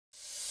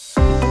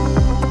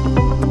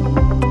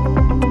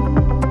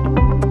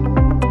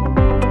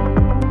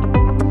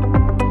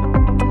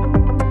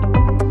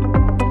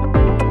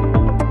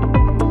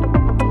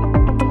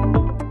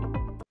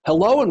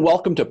Hello and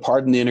welcome to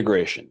Pardon the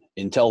Integration,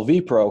 Intel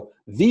vPro,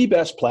 the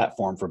best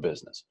platform for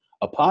business,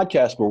 a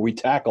podcast where we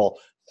tackle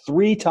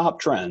three top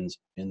trends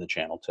in the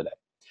channel today.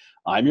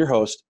 I'm your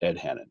host, Ed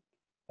Hannon,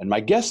 and my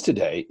guest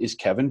today is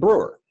Kevin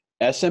Brewer,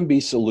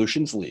 SMB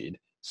Solutions Lead,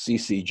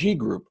 CCG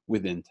Group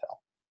with Intel.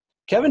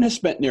 Kevin has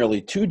spent nearly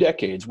 2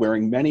 decades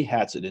wearing many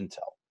hats at Intel,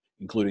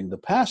 including the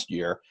past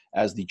year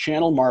as the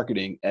Channel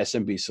Marketing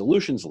SMB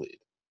Solutions Lead.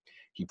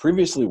 He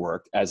previously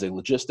worked as a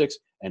logistics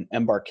and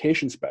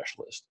embarkation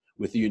specialist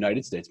with the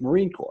United States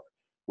Marine Corps,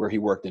 where he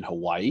worked in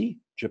Hawaii,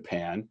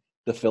 Japan,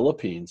 the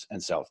Philippines,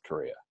 and South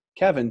Korea.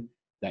 Kevin,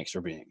 thanks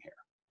for being here.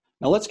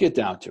 Now let's get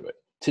down to it.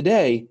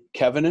 Today,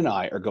 Kevin and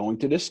I are going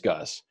to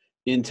discuss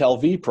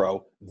Intel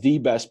vPro, the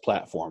best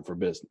platform for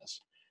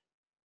business.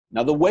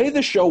 Now, the way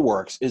the show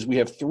works is we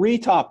have 3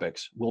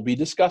 topics we'll be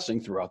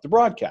discussing throughout the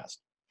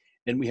broadcast,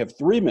 and we have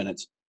 3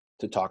 minutes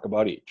to talk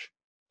about each.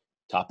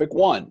 Topic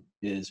 1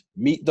 is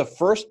meet the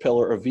first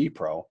pillar of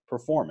vPro,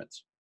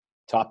 performance.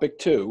 Topic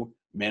 2,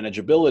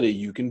 manageability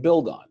you can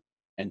build on.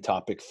 And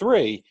topic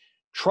 3,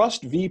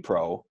 trust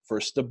vPro for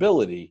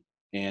stability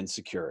and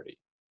security.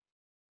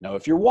 Now,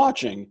 if you're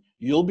watching,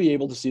 you'll be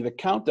able to see the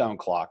countdown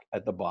clock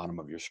at the bottom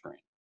of your screen.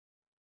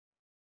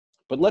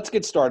 But let's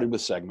get started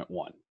with segment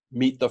 1,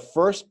 meet the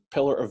first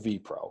pillar of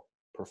vPro,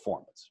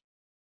 performance.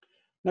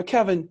 Now,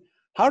 Kevin,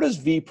 how does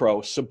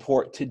vPro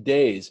support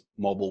today's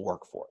mobile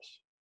workforce?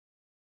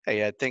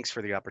 Hey, Ed, thanks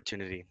for the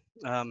opportunity.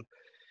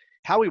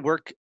 How we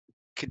work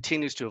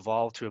continues to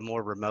evolve to a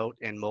more remote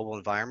and mobile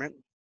environment.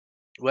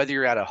 Whether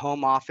you're at a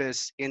home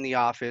office, in the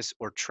office,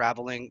 or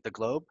traveling the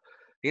globe,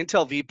 the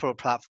Intel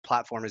vPro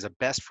platform is a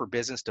best for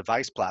business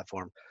device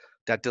platform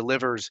that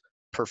delivers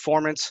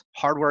performance,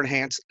 hardware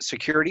enhanced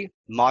security,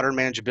 modern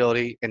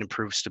manageability, and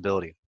improved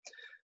stability.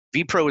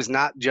 vPro is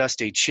not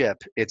just a chip,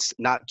 it's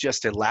not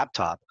just a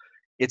laptop,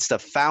 it's the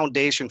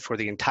foundation for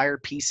the entire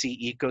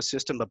PC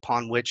ecosystem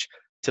upon which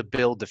to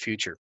build the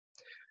future.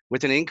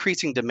 With an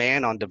increasing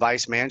demand on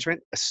device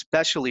management,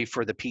 especially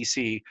for the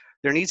PC,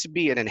 there needs to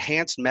be an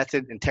enhanced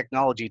method and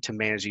technology to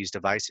manage these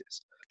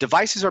devices.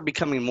 Devices are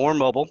becoming more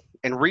mobile,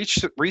 and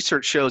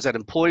research shows that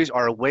employees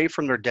are away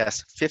from their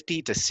desks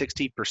 50 to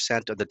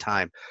 60% of the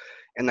time.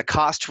 And the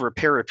cost to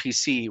repair a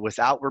PC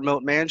without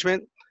remote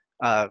management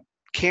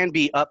can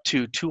be up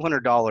to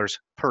 $200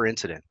 per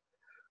incident.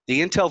 The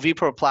Intel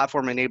vPro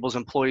platform enables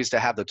employees to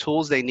have the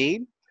tools they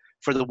need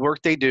for the work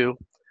they do,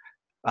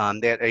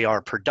 that they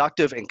are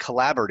productive and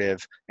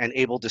collaborative and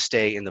able to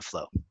stay in the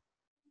flow.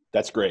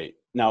 That's great.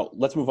 Now,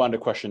 let's move on to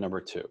question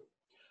number 2.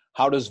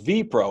 How does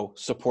vPro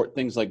support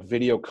things like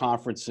video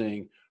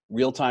conferencing,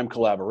 real-time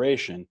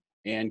collaboration,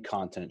 and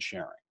content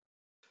sharing?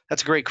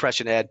 That's a great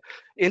question, Ed.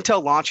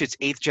 Intel launched its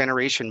 8th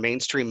generation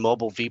mainstream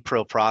mobile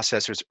vPro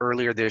processors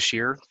earlier this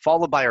year,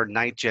 followed by our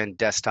 9th gen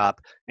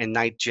desktop and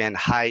 9th gen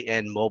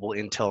high-end mobile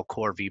Intel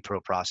Core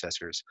vPro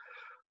processors.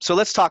 So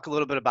let's talk a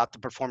little bit about the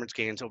performance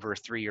gains over a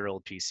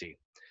 3-year-old PC.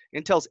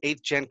 Intel's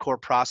 8th gen Core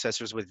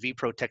processors with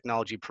vPro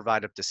technology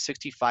provide up to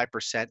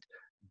 65%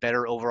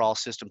 better overall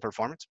system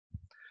performance,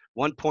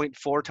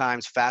 1.4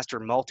 times faster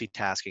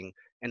multitasking,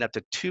 and up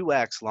to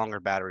 2x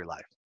longer battery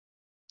life.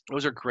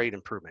 Those are great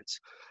improvements.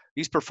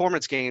 These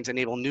performance gains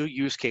enable new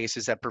use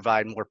cases that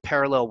provide more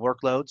parallel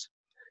workloads,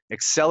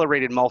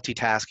 accelerated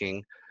multitasking,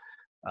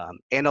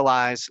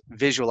 analyze,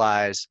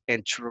 visualize,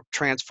 and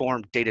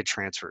transform data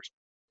transfers.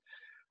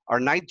 Our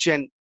 9th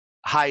gen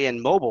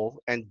high-end mobile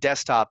and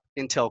desktop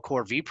Intel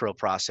Core vPro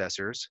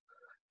processors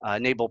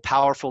enable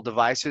powerful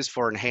devices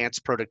for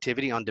enhanced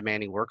productivity on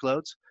demanding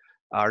workloads.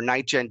 Our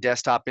 9th gen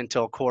desktop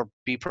Intel Core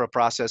vPro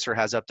processor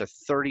has up to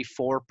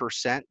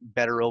 34%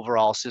 better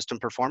overall system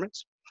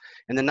performance.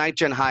 And the 9th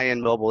gen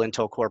high-end mobile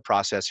Intel Core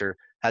processor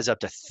has up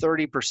to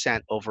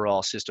 30%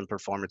 overall system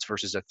performance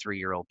versus a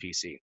 3-year-old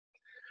PC.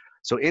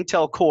 So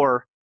Intel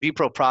Core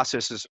vPro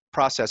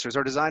processors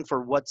are designed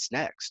for what's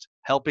next,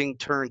 helping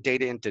turn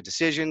data into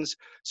decisions,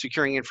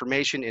 securing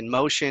information in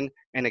motion,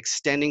 and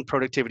extending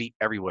productivity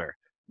everywhere.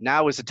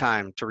 Now is the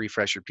time to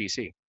refresh your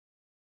PC.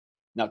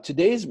 Now,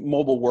 today's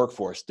mobile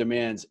workforce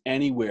demands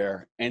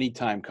anywhere,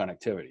 anytime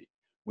connectivity,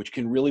 which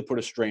can really put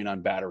a strain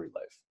on battery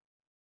life.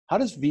 How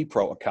does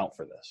vPro account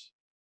for this?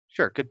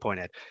 Sure, good point,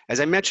 Ed.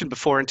 As I mentioned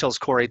before, Intel's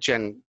Core 8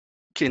 Gen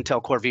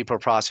Intel Core vPro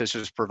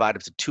processors provide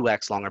up to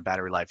 2x longer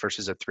battery life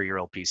versus a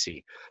 3-year-old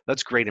PC.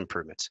 That's great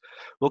improvements.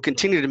 We'll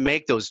continue to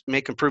make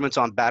improvements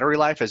on battery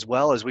life, as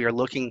well as we are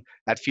looking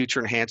at future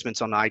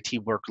enhancements on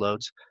IT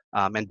workloads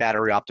and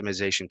battery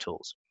optimization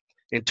tools.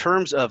 In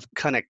terms of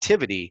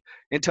connectivity,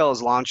 Intel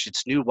has launched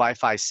its new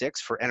Wi-Fi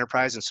 6 for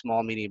enterprise and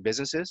small medium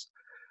businesses.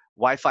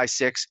 Wi-Fi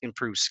 6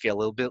 improves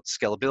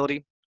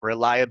scalability,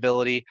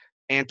 reliability,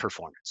 and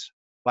performance.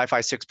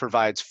 Wi-Fi 6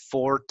 provides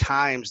 4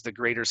 times the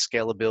greater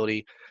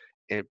scalability.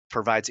 It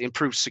provides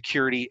improved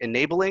security,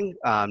 enabling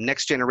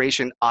next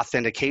generation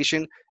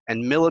authentication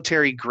and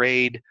military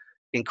grade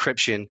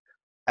encryption,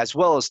 as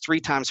well as 3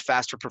 times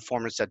faster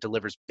performance that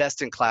delivers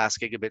best in class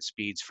gigabit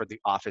speeds for the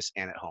office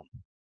and at home.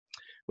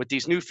 With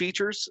these new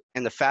features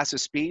and the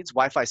fastest speeds,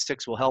 Wi-Fi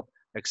 6 will help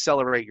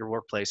accelerate your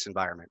workplace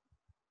environment.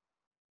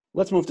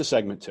 Let's move to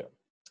segment 2.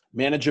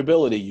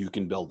 manageability you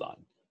can build on.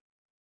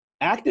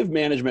 Active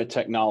management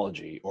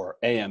technology, or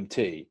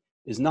AMT,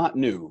 is not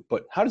new,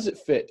 but how does it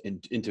fit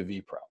into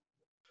vPro?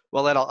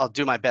 Well, Ed, I'll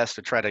do my best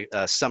to try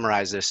to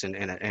summarize this in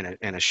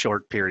a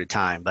short period of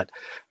time. But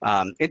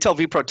Intel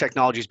vPro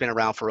technology has been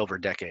around for over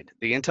a decade.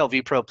 The Intel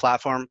vPro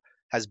platform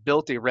has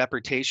built a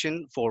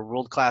reputation for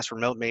world-class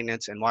remote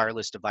maintenance and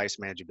wireless device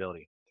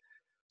manageability.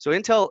 So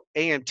Intel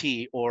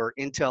AMT, or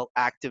Intel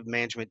Active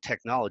Management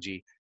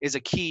Technology, is a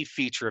key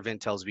feature of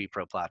Intel's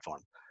vPro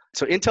platform.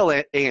 So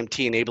Intel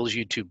AMT enables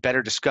you to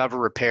better discover,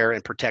 repair,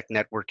 and protect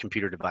network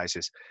computer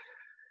devices.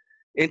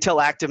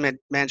 Intel Active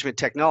Management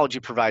Technology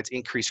provides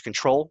increased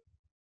control,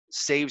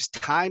 saves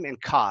time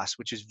and cost,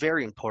 which is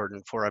very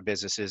important for our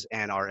businesses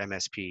and our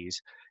MSPs,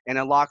 and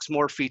unlocks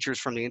more features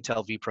from the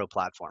Intel vPro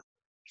platform.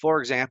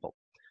 For example,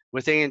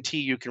 with AMT,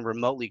 you can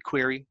remotely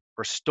query,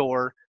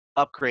 restore,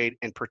 upgrade,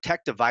 and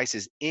protect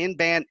devices in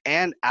band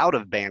and out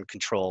of band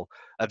control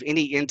of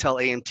any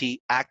Intel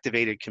AMT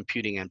activated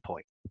computing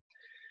endpoint.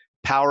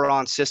 Power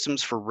on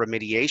systems for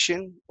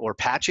remediation or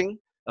patching,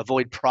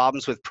 avoid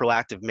problems with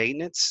proactive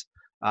maintenance,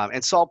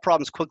 and solve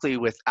problems quickly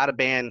with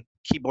out-of-band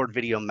keyboard,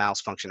 video,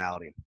 mouse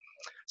functionality.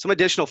 Some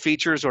additional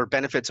features or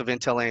benefits of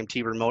Intel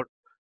AMT remote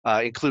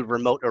include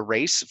remote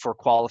erase for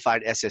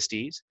qualified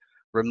SSDs,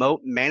 remote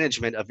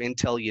management of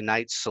Intel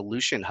Unite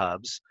solution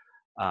hubs,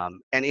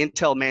 and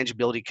Intel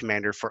Manageability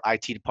Commander for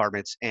IT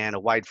departments, and a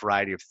wide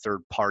variety of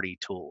third-party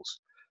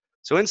tools.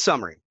 So in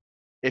summary,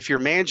 if you're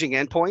managing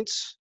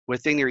endpoints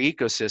within your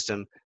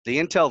ecosystem, the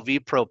Intel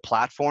vPro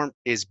platform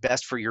is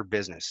best for your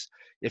business.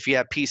 If you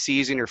have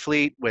PCs in your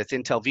fleet with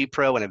Intel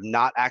vPro and have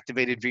not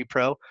activated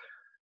vPro,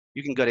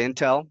 you can go to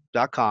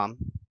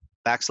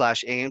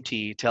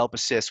intel.com/AMT to help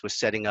assist with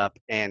setting up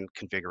and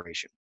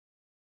configuration.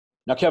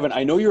 Now, Kevin,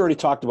 I know you already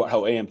talked about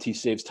how AMT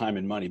saves time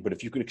and money, but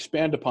if you could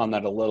expand upon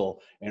that a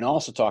little and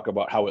also talk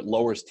about how it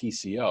lowers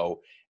TCO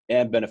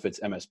and benefits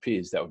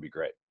MSPs, that would be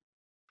great.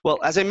 Well,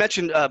 as I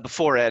mentioned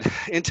before, Ed,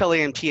 Intel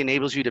AMT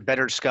enables you to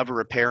better discover,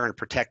 repair, and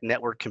protect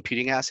network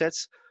computing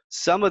assets.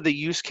 Some of the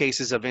use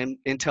cases of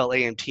Intel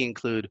AMT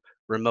include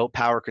remote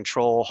power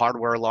control,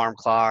 hardware alarm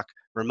clock,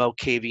 remote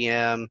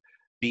KVM,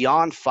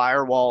 beyond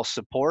firewall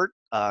support,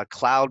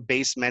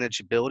 cloud-based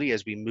manageability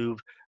as we move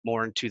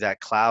more into that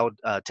cloud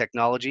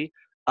technology,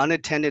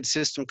 unattended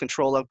system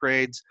control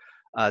upgrades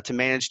to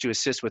manage to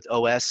assist with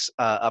OS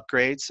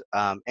upgrades,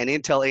 and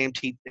Intel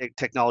AMT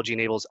technology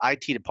enables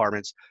IT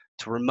departments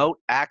to remote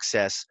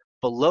access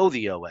below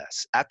the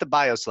OS at the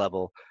BIOS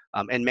level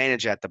and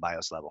manage at the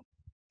BIOS level.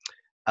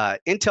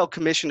 Intel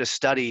commissioned a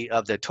study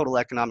of the total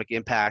economic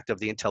impact of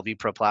the Intel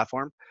vPro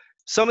platform.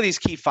 Some of these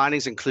key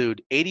findings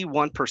include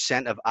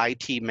 81% of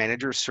IT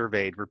managers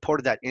surveyed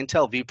reported that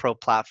Intel vPro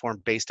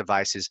platform-based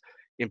devices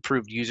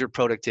improved user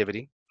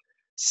productivity.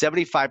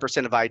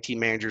 75% of IT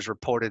managers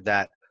reported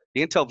that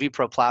the Intel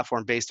vPro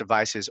platform-based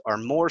devices are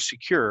more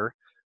secure,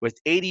 with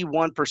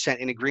 81%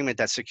 in agreement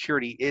that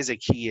security is a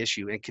key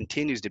issue and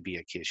continues to be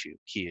a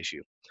key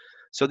issue.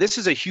 So this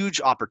is a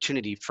huge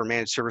opportunity for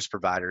managed service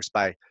providers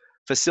by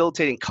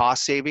facilitating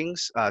cost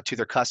savings to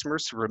their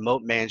customers through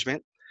remote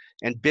management,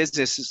 and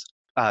businesses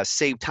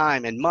save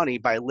time and money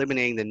by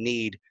eliminating the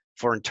need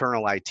for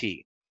internal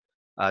IT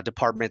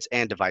departments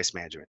and device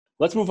management.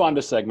 Let's move on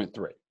to segment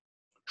 3.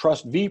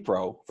 Trust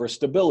vPro for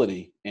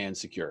stability and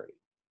security.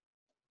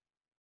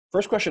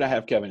 First question I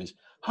have, Kevin, is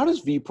how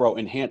does vPro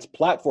enhance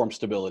platform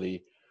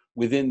stability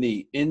within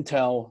the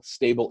Intel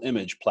Stable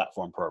Image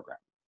Platform program?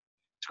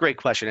 It's a great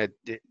question.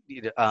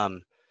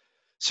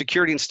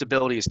 Security and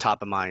stability is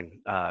top of mind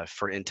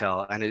for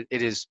Intel, and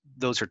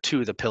those are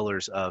two of the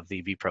pillars of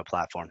the vPro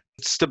platform.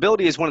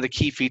 Stability is one of the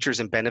key features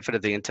and benefit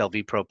of the Intel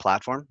vPro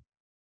platform.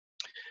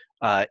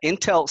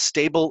 Intel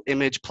Stable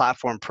Image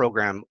Platform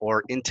Program,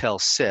 or Intel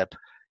SIP,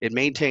 it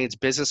maintains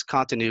business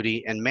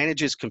continuity and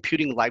manages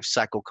computing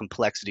lifecycle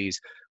complexities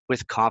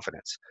with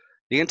confidence.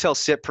 The Intel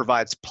SIP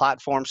provides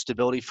platform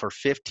stability for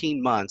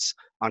 15 months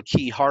on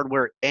key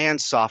hardware and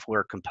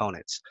software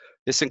components.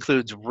 This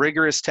includes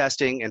rigorous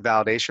testing and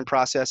validation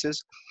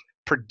processes,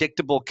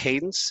 predictable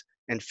cadence,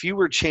 and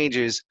fewer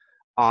changes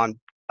and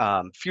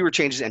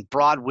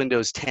broad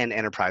Windows 10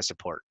 enterprise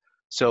support.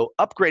 So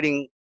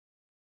upgrading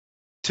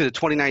to the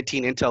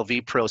 2019 Intel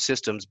vPro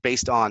systems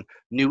based on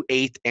new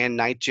 8th and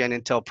 9th gen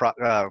Intel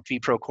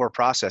vPro core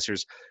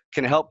processors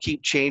can help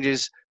keep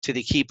changes to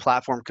the key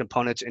platform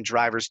components and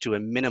drivers to a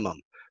minimum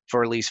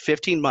for at least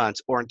 15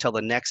 months or until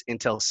the next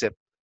Intel SIP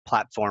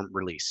platform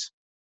release.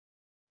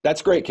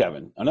 That's great,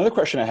 Kevin. Another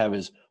question I have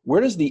is,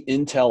 where does the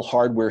Intel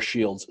Hardware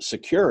Shield's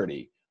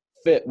security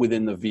fit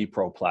within the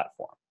vPro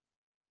platform?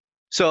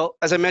 So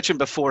as I mentioned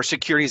before,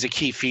 security is a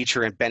key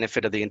feature and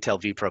benefit of the Intel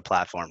vPro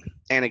platform,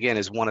 and again,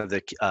 is one of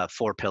the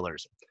 4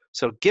 pillars.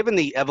 So given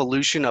the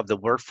evolution of the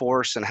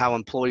workforce and how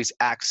employees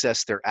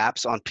access their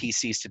apps on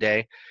PCs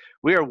today,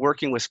 we are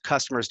working with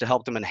customers to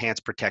help them enhance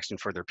protection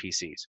for their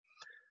PCs.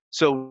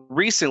 So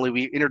recently,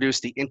 we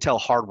introduced the Intel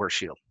Hardware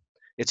Shield.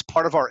 It's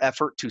part of our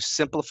effort to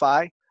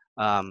simplify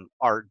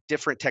our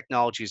different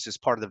technologies as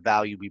part of the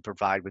value we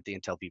provide with the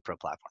Intel vPro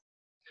platform.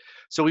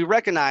 So we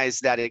recognize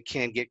that it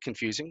can get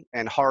confusing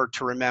and hard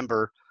to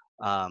remember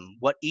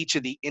what each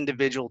of the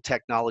individual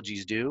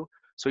technologies do.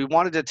 So we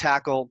wanted to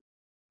tackle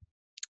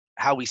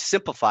how we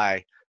simplify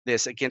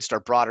this against our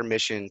broader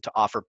mission to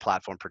offer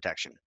platform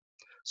protection.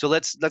 So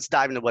let's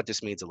dive into what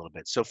this means a little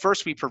bit. So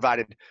first, we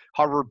provided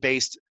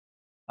hardware-based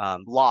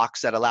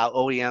locks that allow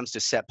OEMs to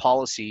set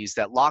policies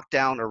that lock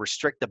down or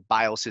restrict the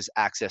BIOS's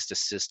access to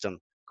system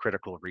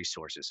critical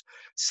resources.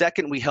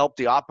 Second, we help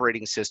the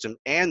operating system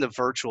and the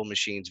virtual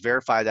machines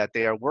verify that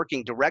they are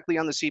working directly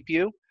on the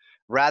CPU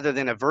rather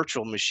than a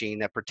virtual machine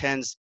that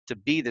pretends to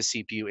be the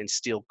CPU and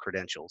steal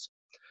credentials.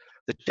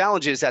 The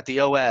challenge is that the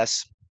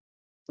OS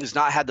does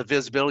not have the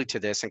visibility to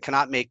this and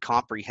cannot make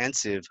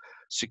comprehensive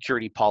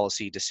security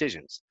policy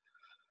decisions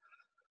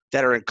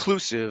that are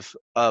inclusive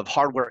of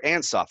hardware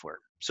and software.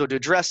 So to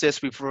address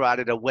this, we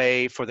provided a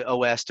way for the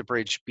OS to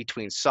bridge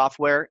between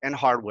software and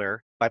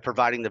hardware by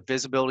providing the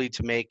visibility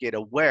to make it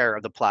aware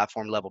of the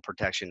platform level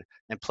protection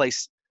and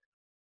place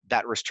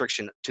that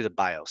restriction to the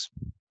BIOS.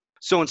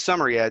 So in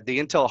summary, the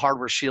Intel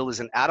Hardware Shield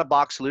is an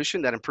out-of-box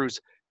solution that improves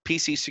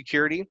PC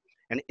security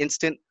and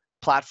instant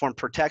platform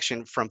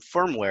protection from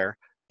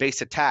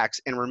firmware-based attacks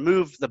and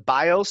remove the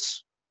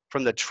BIOS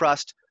from the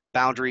trust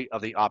boundary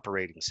of the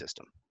operating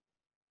system.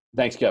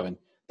 Thanks, Kevin.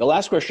 The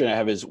last question I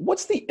have is,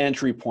 what's the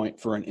entry point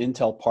for an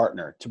Intel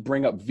partner to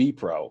bring up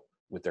vPro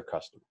with their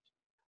customers?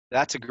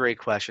 That's a great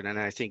question, and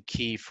I think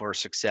key for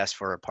success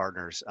for our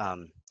partners.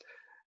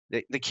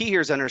 The key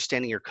here is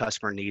understanding your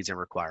customer needs and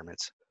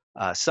requirements.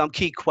 Some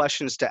key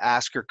questions to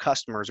ask your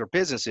customers or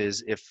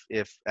businesses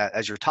if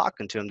as you're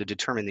talking to them to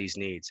determine these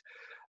needs.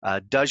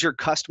 Does your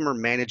customer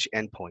manage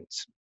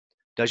endpoints?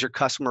 Does your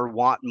customer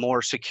want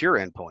more secure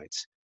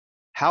endpoints?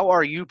 How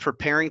are you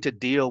preparing to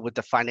deal with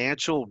the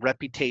financial,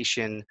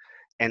 reputation,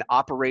 and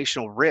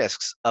operational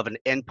risks of an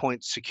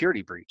endpoint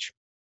security breach?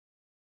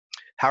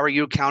 How are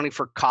you accounting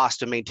for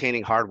cost of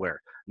maintaining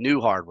hardware, new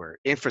hardware,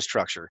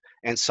 infrastructure,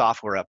 and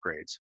software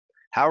upgrades?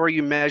 How are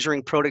you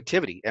measuring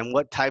productivity, and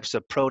what types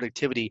of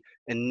productivity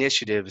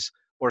initiatives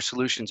or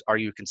solutions are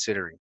you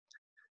considering?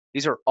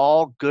 These are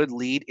all good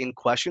lead-in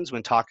questions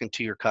when talking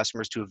to your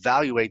customers to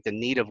evaluate the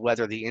need of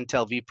whether the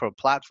Intel vPro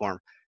platform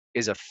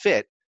is a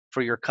fit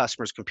for your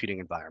customer's computing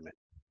environment.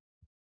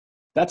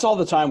 That's all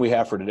the time we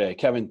have for today.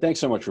 Kevin, thanks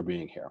so much for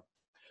being here.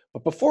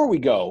 But before we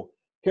go,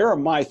 here are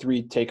my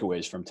 3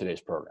 takeaways from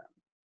today's program.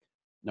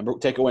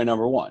 Takeaway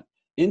number 1,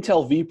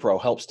 Intel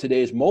vPro helps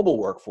today's mobile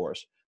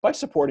workforce by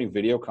supporting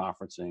video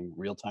conferencing,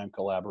 real-time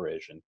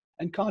collaboration,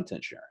 and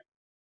content sharing.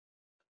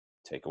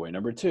 Takeaway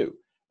number 2,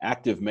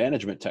 active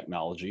management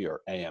technology,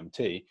 or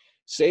AMT,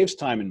 saves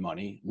time and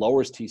money,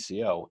 lowers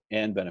TCO,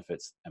 and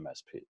benefits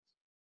MSPs.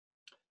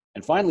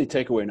 And finally,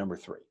 takeaway number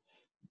 3,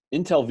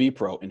 Intel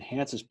vPro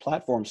enhances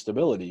platform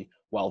stability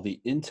while the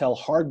Intel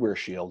Hardware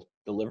Shield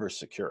delivers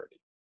security.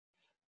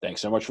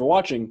 Thanks so much for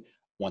watching.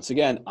 Once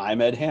again,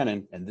 I'm Ed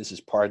Hannon, and this is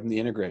Pardon the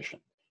Integration.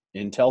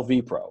 Intel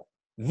vPro,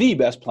 the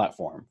best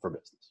platform for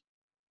business.